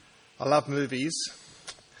I love movies.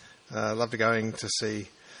 I love going to see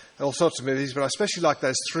all sorts of movies, but I especially like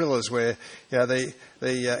those thrillers where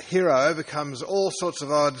the hero overcomes all sorts of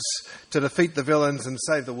odds to defeat the villains and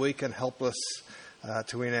save the weak and helpless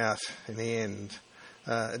to win out in the end.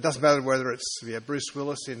 It doesn't matter whether it's Bruce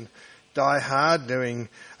Willis in Die Hard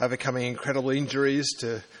overcoming incredible injuries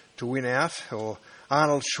to win out, or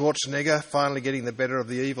Arnold Schwarzenegger finally getting the better of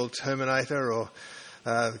the evil Terminator, or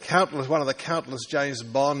one of the countless James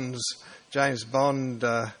Bonds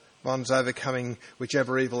overcoming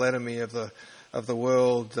whichever evil enemy of the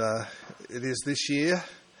world it is this year.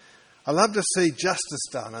 I love to see justice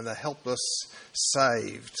done and the helpless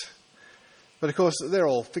saved. But of course, they're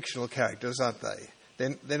all fictional characters, aren't they?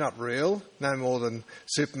 They're not real, no more than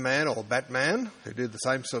Superman or Batman, who do the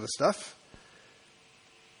same sort of stuff.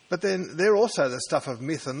 But then they're also the stuff of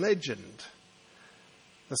myth and legend,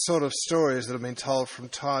 the sort of stories that have been told from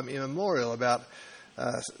time immemorial about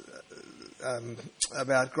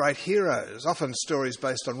great heroes, often stories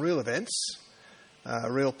based on real events,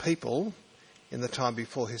 real people in the time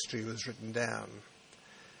before history was written down.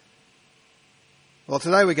 Well,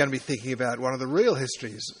 today we're going to be thinking about one of the real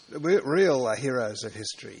heroes of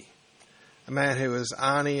history, a man who was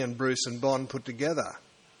Arnie and Bruce and Bond put together.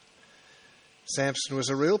 Samson was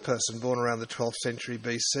a real person born around the 12th century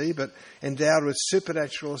BC, but endowed with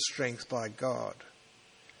supernatural strength by God.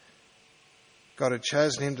 God had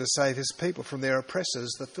chosen him to save his people from their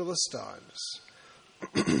oppressors, the Philistines.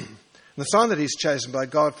 The sign that he's chosen by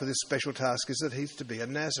God for this special task is that he's to be a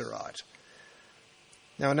Nazirite.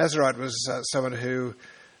 Now, a Nazirite was someone who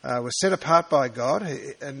was set apart by God,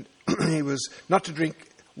 and he was not to drink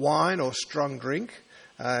wine or strong drink.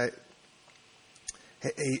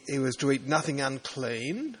 He was to eat nothing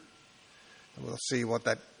unclean. And we'll see what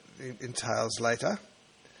that entails later.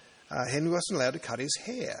 And he wasn't allowed to cut his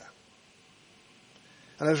hair.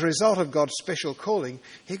 And as a result of God's special calling,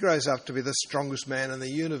 he grows up to be the strongest man in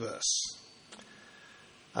the universe.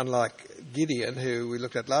 Unlike Gideon, who we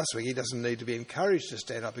looked at last week, he doesn't need to be encouraged to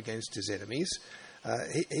stand up against his enemies.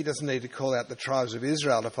 He doesn't need to call out the tribes of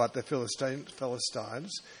Israel to fight the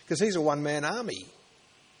Philistines, because he's a one-man army.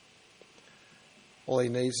 All he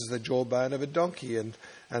needs is the jawbone of a donkey, and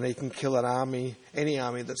he can kill any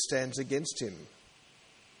army that stands against him.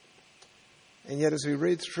 And yet, as we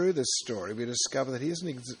read through this story, we discover that he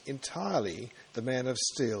isn't entirely the man of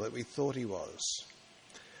steel that we thought he was.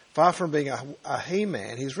 Far from being a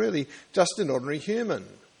he-man, he's really just an ordinary human.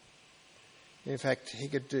 In fact, he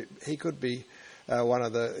could be one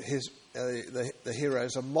of the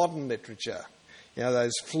heroes of modern literature.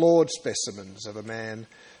 Those flawed specimens of a man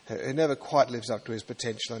who never quite lives up to his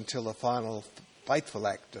potential until the final faithful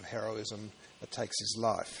act of heroism that takes his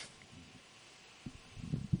life.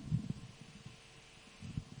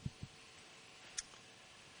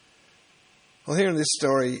 Well, here in this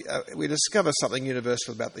story, we discover something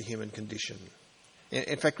universal about the human condition.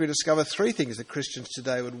 In fact, we discover three things that Christians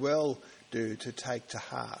today would well do to take to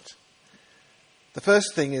heart. The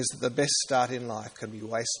first thing is that the best start in life can be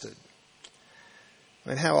wasted. I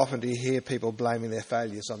mean, how often do you hear people blaming their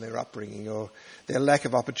failures on their upbringing or their lack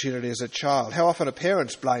of opportunity as a child? How often are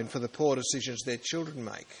parents blamed for the poor decisions their children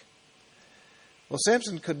make? Well,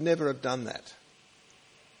 Samson could never have done that.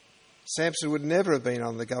 Samson would never have been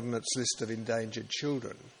on the government's list of endangered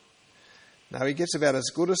children. No, he gets about as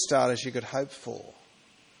good a start as you could hope for.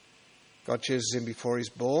 God chooses him before he's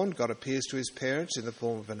born. God appears to his parents in the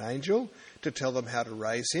form of an angel to tell them how to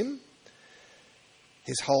raise him.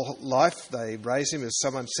 His whole life, they raise him as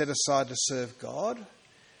someone set aside to serve God.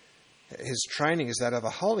 His training is that of a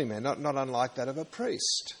holy man, not unlike that of a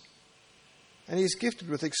priest. And he's gifted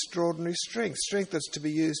with extraordinary strength that's to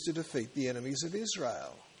be used to defeat the enemies of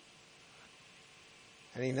Israel.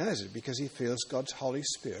 And he knows it because he feels God's Holy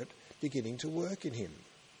Spirit beginning to work in him.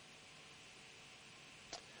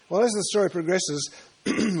 Well, as the story progresses,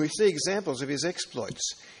 we see examples of his exploits.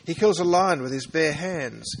 He kills a lion with his bare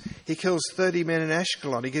hands. He kills 30 men in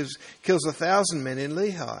Ashkelon. He kills 1,000 men in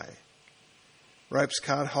Lehi. Ropes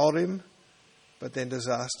can't hold him, but then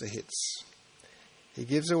disaster hits. He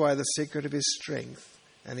gives away the secret of his strength,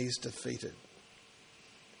 and he's defeated.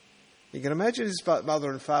 You can imagine his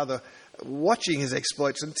mother and father watching his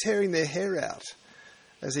exploits and tearing their hair out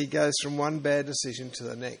as he goes from one bad decision to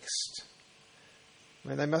the next. I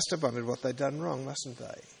mean, they must have wondered what they'd done wrong, mustn't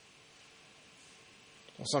they?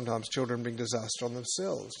 Well, sometimes children bring disaster on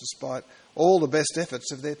themselves, despite all the best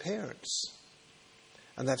efforts of their parents.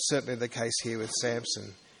 And that's certainly the case here with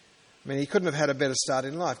Samson. I mean, he couldn't have had a better start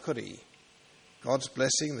in life, could he? God's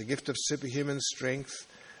blessing, the gift of superhuman strength,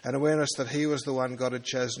 an awareness that he was the one God had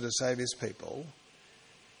chosen to save his people.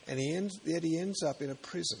 And yet he ends up in a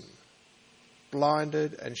prison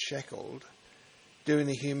blinded and shackled, doing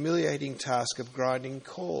the humiliating task of grinding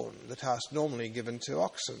corn, the task normally given to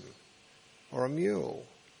oxen or a mule.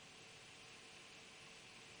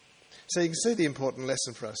 So you can see the important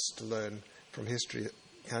lesson for us to learn from history,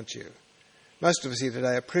 can't you? Most of us here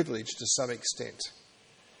today are privileged to some extent.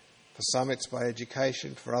 For some it's by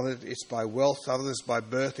education, for others it's by wealth, others by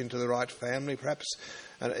birth into the right family perhaps,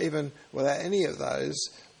 and even without any of those,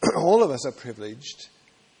 all of us are privileged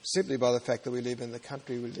simply by the fact that we live in the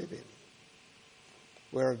country we live in.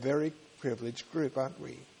 We're a very privileged group, aren't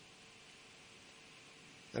we?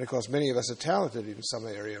 And of course many of us are talented in some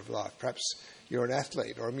area of life. Perhaps you're an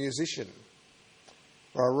athlete or a musician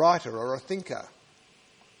or a writer or a thinker.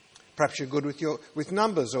 Perhaps you're good with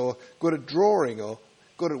numbers or good at drawing or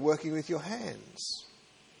good at working with your hands.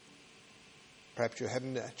 Perhaps you have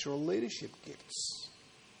natural leadership gifts.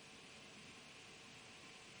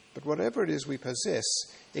 But whatever it is we possess,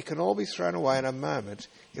 it can all be thrown away in a moment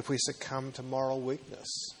if we succumb to moral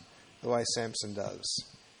weakness, the way Samson does.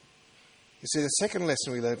 You see, the second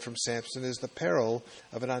lesson we learn from Samson is the peril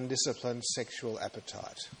of an undisciplined sexual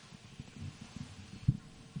appetite.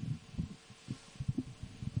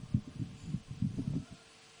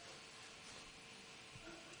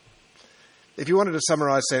 If you wanted to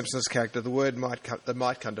summarise Samson's character, the word that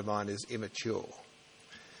might come to mind is immature.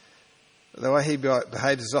 The way he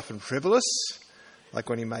behaves is often frivolous, like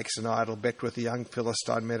when he makes an idle bet with a young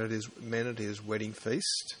Philistine men at his wedding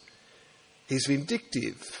feast. He's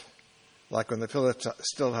vindictive, like when the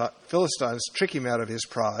Philistines trick him out of his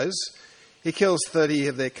prize. He kills 30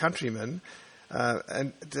 of their countrymen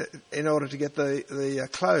in order to get the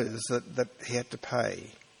clothes that he had to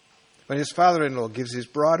pay. When his father-in-law gives his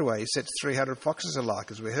bride away, he sets 300 foxes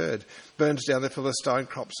alike, as we heard, burns down the Philistine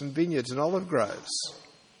crops and vineyards and olive groves.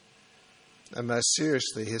 And most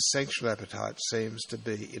seriously, his sexual appetite seems to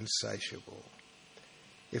be insatiable.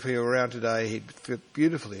 If he were around today, he'd fit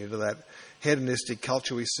beautifully into that hedonistic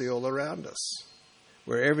culture we see all around us,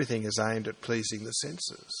 where everything is aimed at pleasing the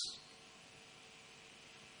senses.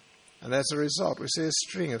 And as a result, we see a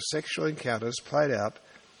string of sexual encounters played out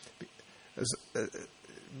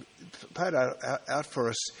for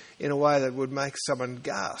us in a way that would make someone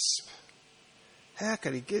gasp. How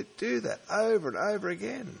could he do that over and over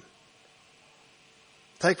again?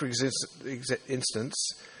 Take, for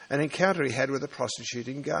instance, an encounter he had with a prostitute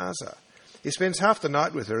in Gaza. He spends half the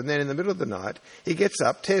night with her, and then in the middle of the night, he gets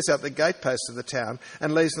up, tears out the gateposts of the town,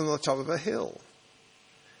 and leaves them on the top of a hill.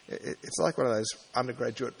 It's like one of those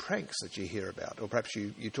undergraduate pranks that you hear about, or perhaps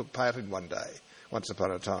you took part in one day, once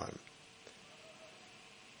upon a time.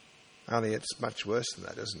 Only it's much worse than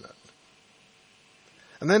that, isn't it?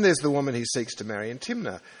 And then there's the woman he seeks to marry in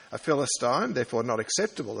Timnah, a Philistine, therefore not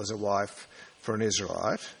acceptable as a wife for an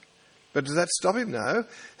Israelite. But does that stop him? No.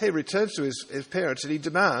 He returns to his parents and he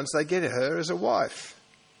demands they get her as a wife.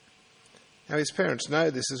 Now his parents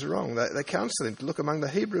know this is wrong. They counsel him to look among the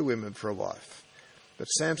Hebrew women for a wife. But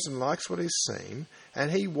Samson likes what he's seen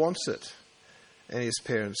and he wants it. And his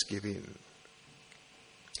parents give in.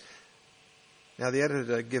 Now the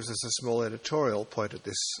editor gives us a small editorial point at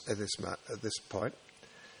this point.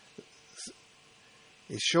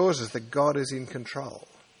 He assures us that God is in control.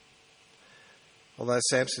 Although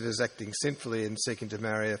Samson is acting sinfully in seeking to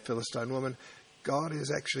marry a Philistine woman, God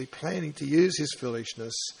is actually planning to use his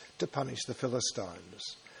foolishness to punish the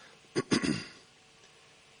Philistines.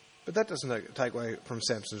 But that doesn't take away from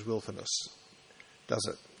Samson's willfulness, does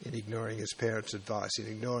it? In ignoring his parents' advice, in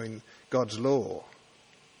ignoring God's law.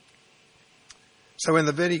 So when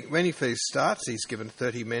the wedding feast starts, he's given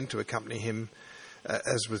 30 men to accompany him,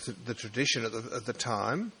 as was the tradition at the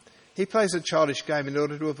time. He plays a childish game in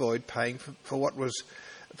order to avoid paying for what was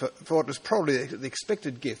probably the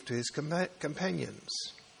expected gift to his companions.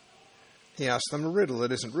 He asks them a riddle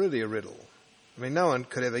that isn't really a riddle. I mean, no one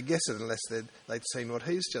could ever guess it unless they'd seen what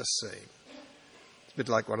he's just seen. It's a bit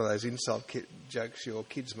like one of those insult jokes your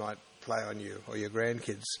kids might play on you or your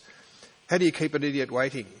grandkids. How do you keep an idiot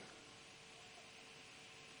waiting?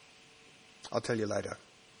 I'll tell you later.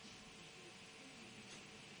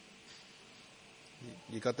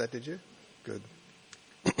 You got that, did you? Good.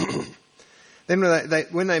 Then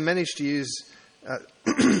when they managed to use...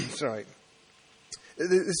 sorry.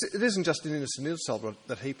 It isn't just an innocent insult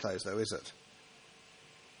that he plays, though, is it?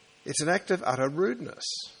 It's an act of utter rudeness,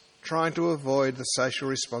 trying to avoid the social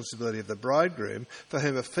responsibility of the bridegroom for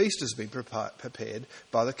whom a feast has been prepared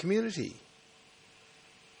by the community.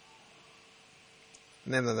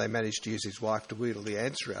 And then they managed to use his wife to wheedle the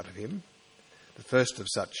answer out of him. The first of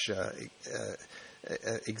such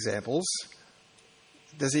examples.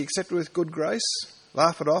 Does he accept it with good grace?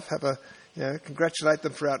 Laugh it off? Have Congratulate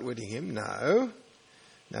them for outwitting him? No.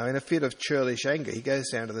 Now, in a fit of churlish anger, he goes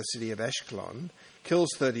down to the city of Ashkelon, kills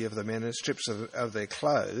 30 of the men and strips of their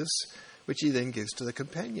clothes, which he then gives to the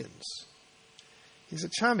companions. He's a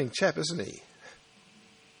charming chap, isn't he?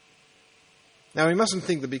 Now, we mustn't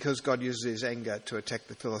think that because God uses his anger to attack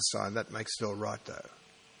the Philistine, that makes it all right, though.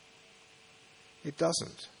 It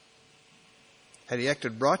doesn't. Had he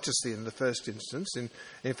acted righteously in the first instance,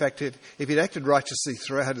 in fact, if he'd acted righteously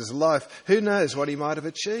throughout his life, who knows what he might have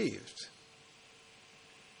achieved?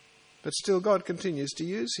 But still, God continues to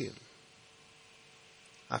use him.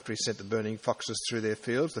 After he sent the burning foxes through their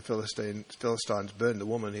fields, the Philistines burned the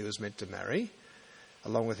woman he was meant to marry,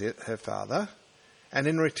 along with her father. And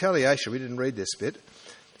in retaliation, we didn't read this bit,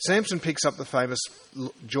 Samson picks up the famous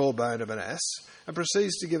jawbone of an ass and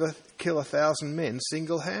proceeds to kill 1,000 men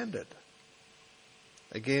single-handed.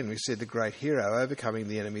 Again, we see the great hero overcoming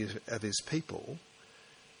the enemies of his people,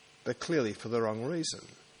 but clearly for the wrong reason.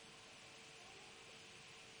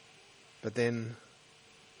 But then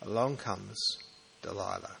along comes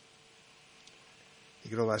Delilah. You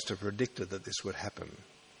could almost have predicted that this would happen,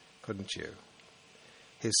 couldn't you?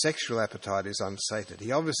 His sexual appetite is unsated.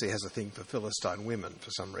 He obviously has a thing for Philistine women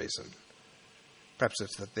for some reason. Perhaps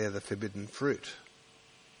it's that they're the forbidden fruit.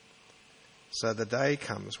 So the day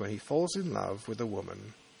comes when he falls in love with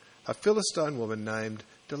a Philistine woman named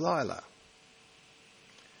Delilah.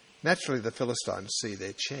 Naturally, the Philistines see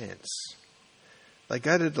their chance. They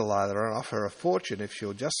go to Delilah and offer her a fortune if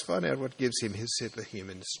she'll just find out what gives him his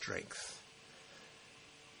superhuman strength.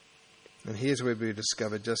 And here's where we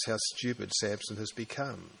discover just how stupid Samson has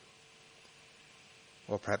become.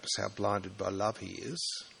 Or perhaps how blinded by love he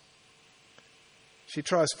is. She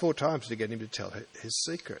tries 4 times to get him to tell her his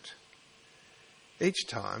secret. Each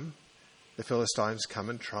time, the Philistines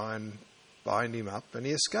come and try and bind him up, and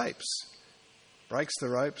he escapes. Breaks the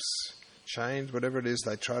ropes, chains, whatever it is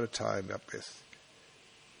they try to tie him up with.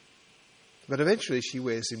 But eventually she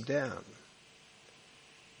wears him down.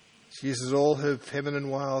 She uses all her feminine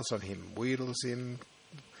wiles on him, wheedles him,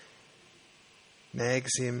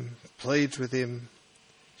 nags him, pleads with him.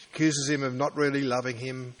 She accuses him of not really loving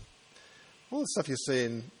him. All the stuff you see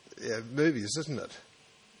in movies, isn't it?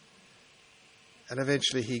 And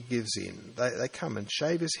eventually he gives in. They come and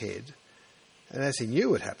shave his head, and as he knew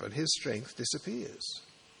would happen, his strength disappears.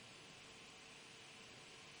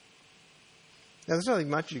 Now, there's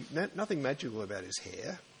nothing magical about his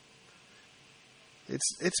hair.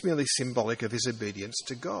 It's merely symbolic of his obedience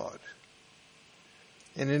to God.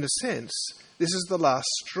 And in a sense, this is the last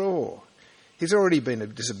straw. He's already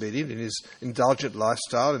been disobedient in his indulgent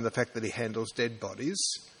lifestyle, in the fact that he handles dead bodies,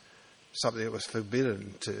 something that was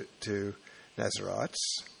forbidden to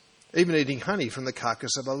Nazarites, even eating honey from the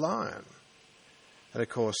carcass of a lion. And of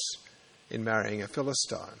course, in marrying a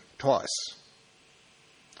Philistine, twice.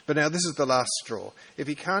 But now this is the last straw. If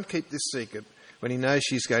he can't keep this secret when he knows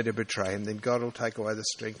she's going to betray him, then God will take away the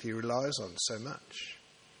strength he relies on so much.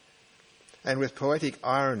 And with poetic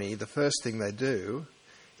irony, the first thing they do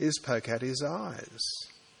is poke out his eyes.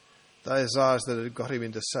 Those eyes that had got him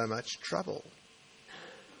into so much trouble.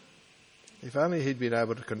 If only he'd been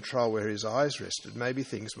able to control where his eyes rested, maybe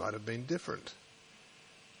things might have been different.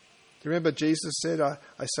 Do you remember Jesus said, I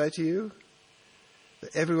say to you,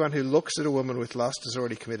 that everyone who looks at a woman with lust has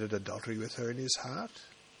already committed adultery with her in his heart?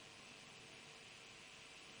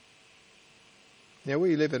 Now,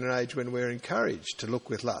 we live in an age when we're encouraged to look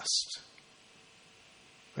with lust.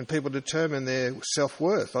 When people determine their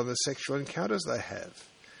self-worth on the sexual encounters they have,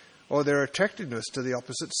 or their attractiveness to the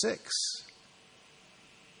opposite sex.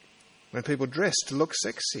 When people dress to look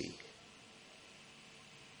sexy.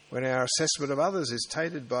 When our assessment of others is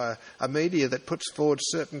tainted by a media that puts forward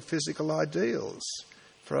certain physical ideals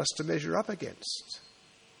for us to measure up against.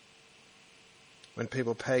 When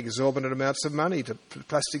people pay exorbitant amounts of money to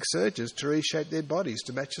plastic surgeons to reshape their bodies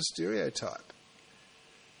to match a stereotype.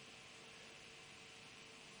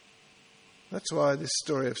 That's why this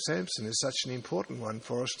story of Samson is such an important one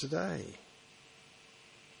for us today.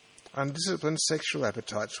 Undisciplined sexual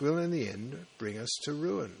appetites will, in the end, bring us to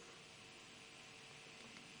ruin.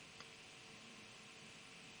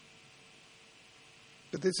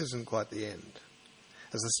 But this isn't quite the end.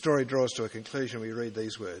 As the story draws to a conclusion, we read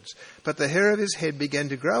these words. But the hair of his head began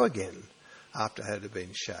to grow again after it had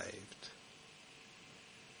been shaved.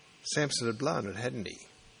 Samson had blown it, hadn't he?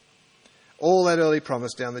 All that early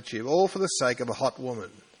promise down the tube, all for the sake of a hot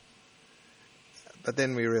woman. But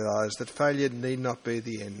then we realise that failure need not be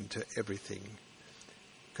the end to everything,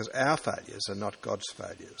 because our failures are not God's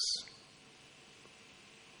failures.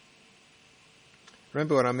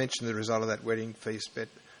 Remember when I mentioned the result of that wedding feast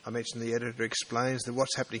I mentioned the editor explains that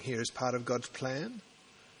what's happening here is part of God's plan.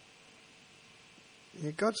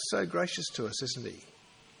 God's so gracious to us, isn't he?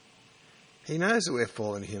 He knows that we're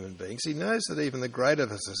fallen human beings. He knows that even the greater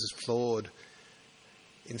of us is flawed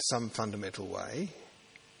in some fundamental way.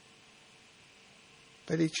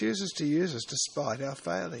 But he chooses to use us despite our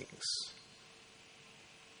failings.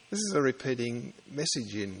 This is a repeating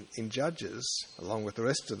message in Judges, along with the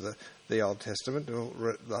rest of the Old Testament,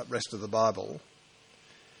 or the rest of the Bible.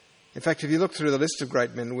 In fact, if you look through the list of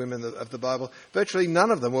great men and women of the Bible, virtually none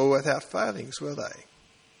of them were without failings, were they?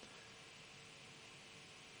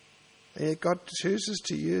 And yet God chooses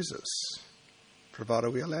to use us,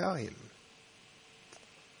 provided we allow him.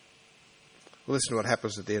 Well, listen to what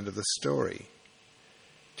happens at the end of the story.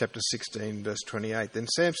 Chapter 16, verse 28. Then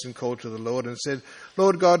Samson called to the Lord and said,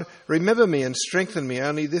 Lord God, remember me and strengthen me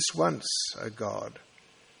only this once, O God,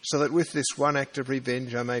 so that with this one act of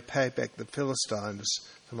revenge I may pay back the Philistines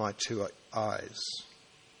for my 2 eyes.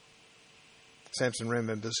 Samson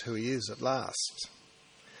remembers who he is at last.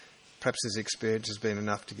 Perhaps his experience has been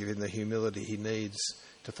enough to give him the humility he needs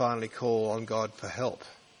to finally call on God for help.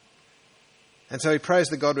 And so he prays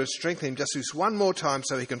that God would strengthen him just this one more time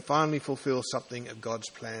so he can finally fulfill something of God's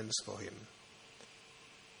plans for him.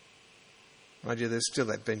 Mind you, there's still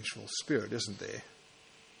that vengeful spirit, isn't there?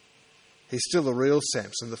 He's still the real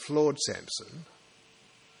Samson, the flawed Samson.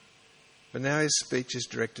 But now his speech is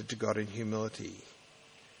directed to God in humility,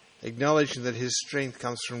 acknowledging that his strength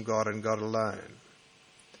comes from God and God alone.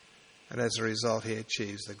 And as a result, he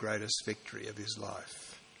achieves the greatest victory of his life.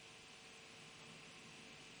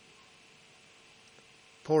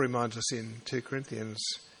 Paul reminds us in 2 Corinthians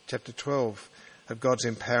chapter 12 of God's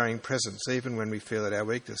empowering presence, even when we feel at our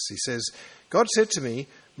weakness. He says, God said to me,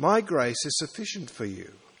 my grace is sufficient for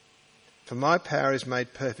you, for my power is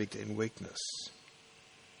made perfect in weakness.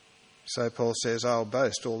 So Paul says, I'll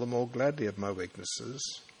boast all the more gladly of my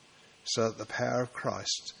weaknesses, so that the power of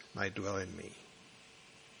Christ may dwell in me.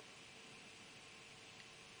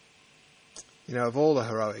 You know, of all the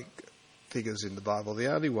heroic figures in the Bible,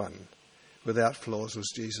 the only one without flaws was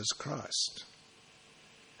Jesus Christ.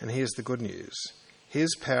 And here's the good news.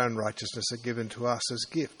 His power and righteousness are given to us as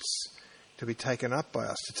gifts to be taken up by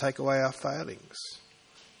us, to take away our failings,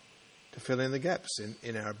 to fill in the gaps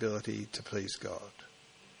in our ability to please God,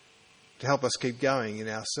 to help us keep going in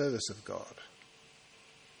our service of God.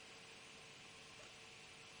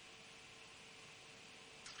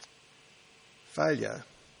 Failure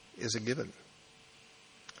is a given.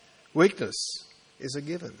 Weakness is a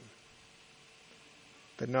given.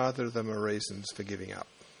 But neither of them are reasons for giving up.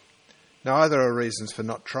 Neither are reasons for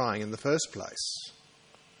not trying in the first place.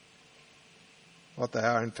 What they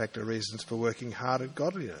are, in fact, are reasons for working hard at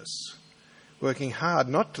godliness. Working hard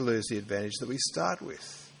not to lose the advantage that we start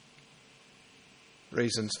with.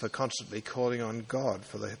 Reasons for constantly calling on God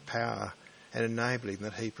for the power and enabling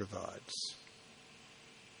that he provides.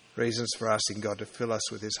 Reasons for asking God to fill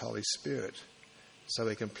us with his Holy Spirit so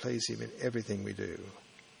we can please him in everything we do.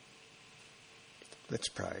 Let's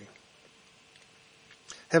pray.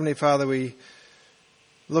 Heavenly Father, we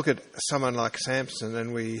look at someone like Samson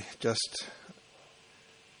and we just,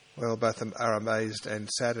 both are amazed and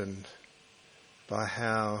saddened by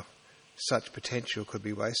how such potential could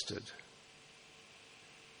be wasted.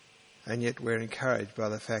 And yet we're encouraged by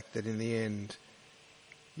the fact that in the end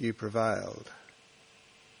you prevailed,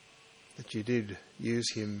 that you did use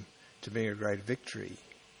him to bring a great victory.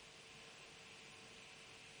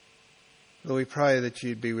 Lord, we pray that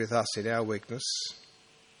you'd be with us in our weakness,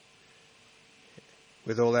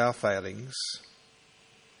 with all our failings.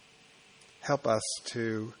 Help us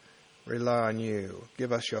to rely on you.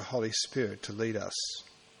 Give us your Holy Spirit to lead us.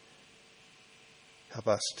 Help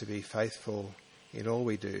us to be faithful in all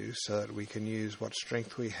we do so that we can use what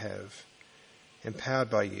strength we have, empowered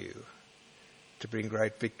by you, to bring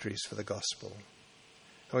great victories for the gospel.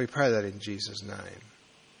 And we pray that in Jesus' name.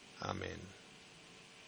 Amen.